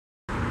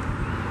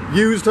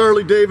Used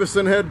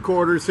Harley-Davidson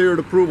headquarters here at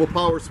Approval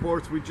Power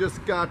Sports. We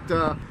just got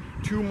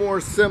 2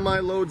 more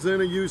semi-loads in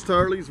of used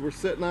Harleys. We're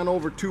sitting on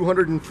over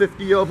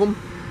 250 of them.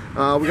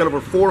 We got over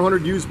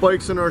 400 used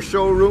bikes in our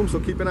showroom, so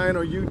keep an eye on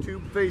our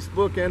YouTube,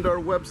 Facebook, and our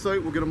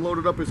website. We'll get them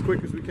loaded up as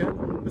quick as we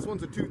can. This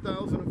one's a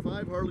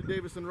 2005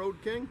 Harley-Davidson Road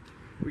King.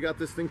 We got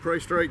this thing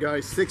priced right,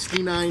 guys,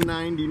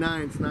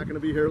 $69.99. It's not going to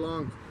be here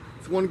long.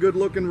 It's one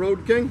good-looking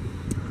Road King.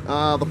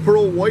 The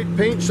pearl white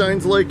paint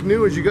shines like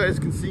new, as you guys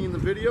can see in the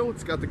video.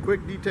 It's got the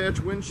quick detach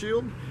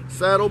windshield,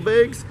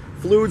 saddlebags,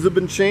 fluids have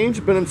been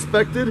changed, been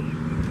inspected.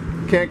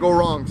 Can't go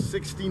wrong.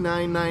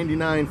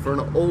 $69.99 for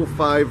an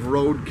 05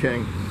 Road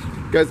King.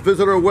 Guys,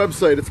 visit our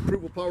website. It's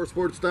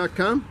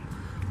approvalpowersports.com.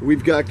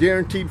 We've got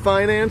guaranteed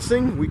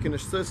financing. We can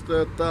assist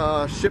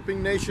at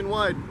shipping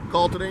nationwide.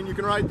 Call today and you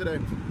can ride today.